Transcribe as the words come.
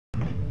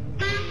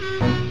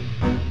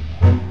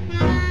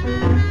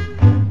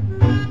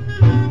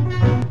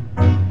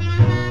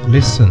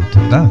Listen to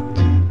that.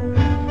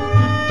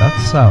 That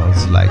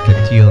sounds like a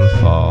tune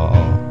for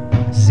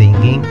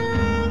singing.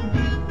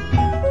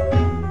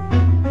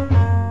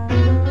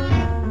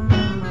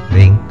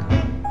 Dink,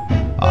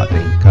 a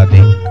dinka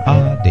dink,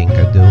 a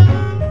dinka do.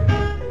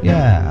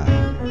 Yeah.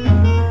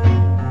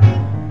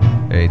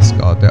 It's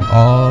got the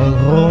whole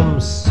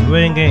room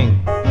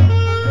swinging.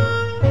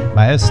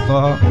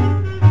 Maestro,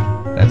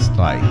 let's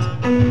try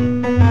it.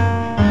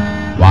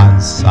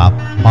 Once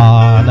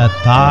upon a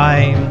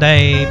time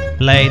they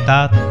played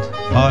that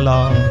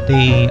follow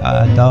the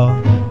other,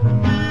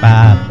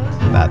 but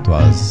that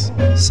was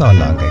so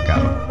long ago.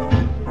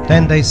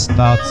 Then they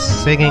start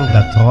singing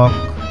that rock,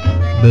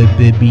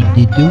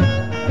 b-b-b-dee-doo,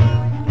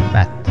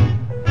 but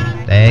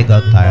they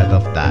got tired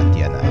of that,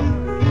 you know.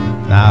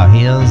 Now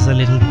here's a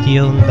little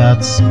tune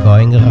that's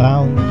going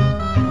around.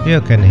 You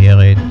can hear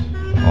it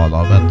all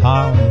over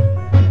town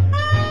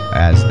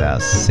as they're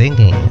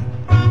singing.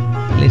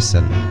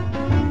 Listen.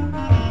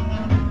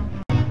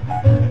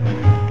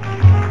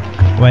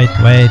 Wait,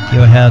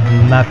 you heard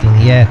nothing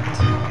yet.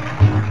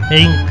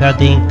 Dinka,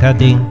 dinka,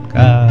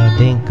 dinka,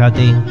 dinka,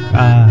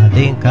 dinka,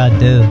 dinka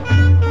do.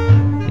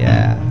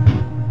 Yeah.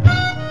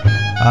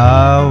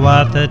 Oh,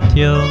 what a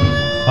tune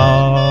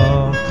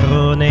for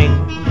crooning.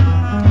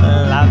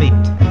 Love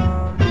it.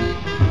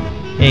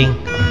 Dink,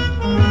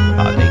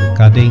 a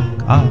dinka,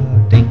 dinka,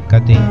 dinka,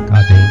 dinka,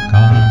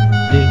 dinka,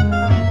 dink.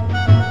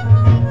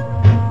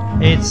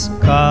 It's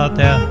got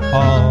a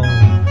whole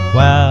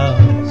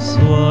world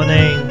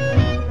swooning.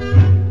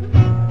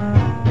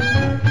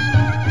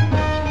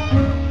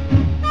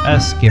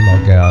 Eskimo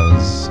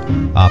girls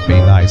up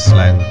in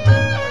Iceland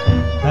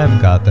have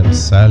got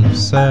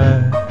themselves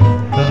a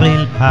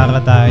real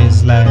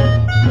paradise land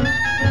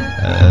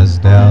as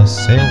they're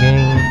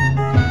singing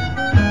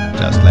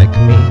just like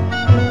me.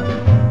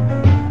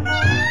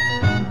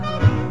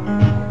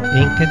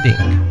 Dink-a-dink,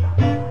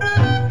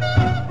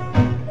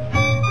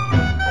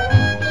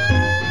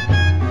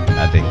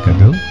 a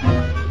dink-a-doo.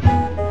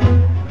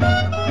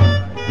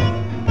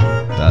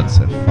 That's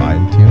a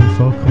fine tune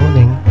for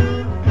crooning.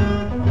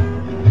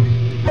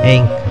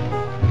 Dink,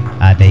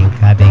 a dink,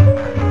 a dink,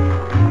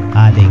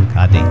 a dink,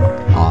 a dink,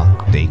 a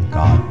dink,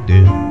 a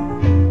do.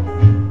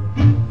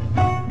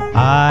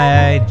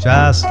 I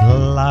just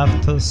love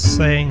to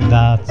sing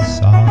that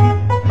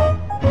song,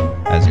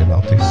 as you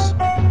notice.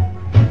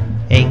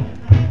 Dink,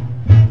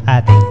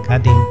 a dink, a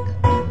dink,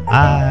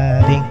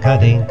 a dink, a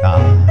dink, a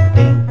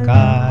dink, a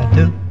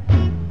do.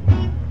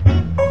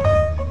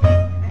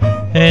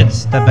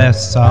 It's the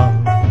best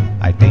song,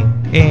 I think,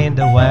 in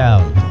the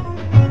world.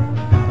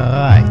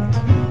 Right.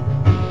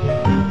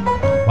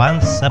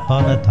 Once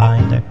upon a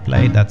time they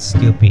played that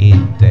stupid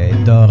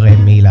do re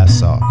mi la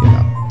so, you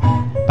know.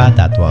 But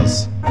that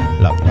was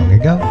long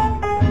ago.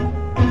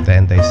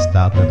 Then they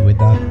started with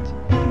that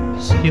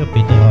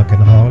stupid rock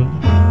and roll.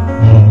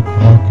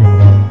 Rock and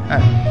roll.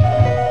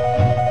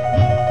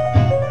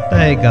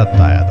 They got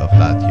tired of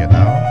that, you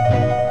know.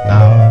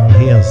 Now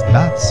here's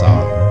that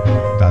song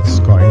that's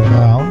going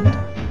around.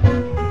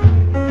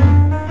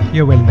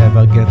 You will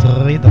never get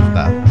rid of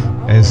that,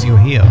 as you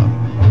hear.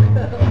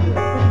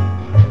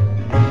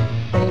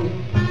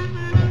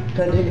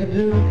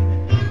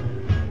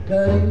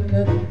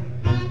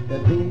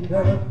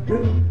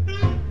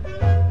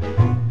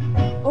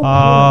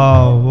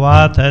 Oh,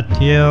 what a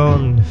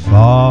tune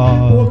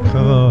for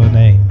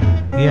crooning.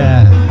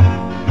 Yeah.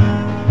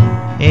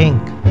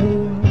 Dink,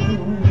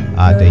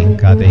 a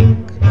dink, a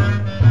dink,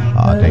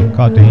 a dink,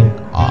 a dink,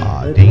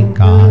 a dink,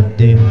 a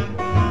dink.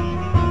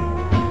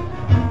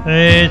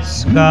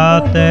 It's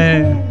got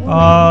the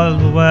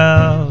whole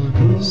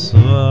world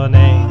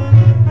swooning.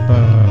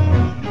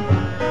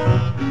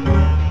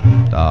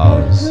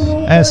 Those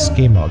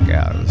Eskimo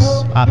girls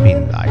up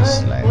in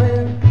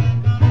Iceland,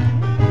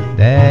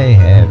 they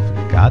have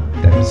got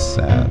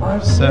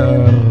themselves a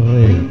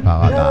real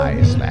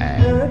paradise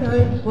land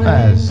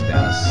as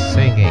they're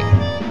singing.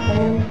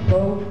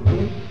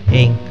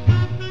 Dink,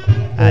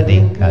 a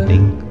dink, a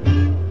dink,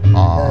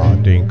 a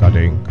dink, a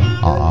dink,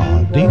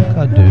 a dink,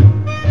 a do.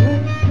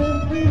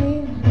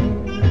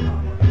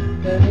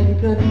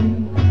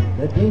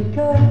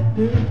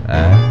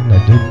 And a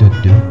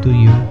do to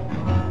you.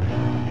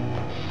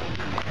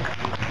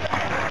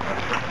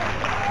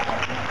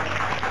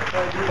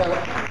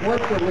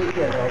 What's the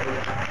weekend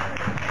over?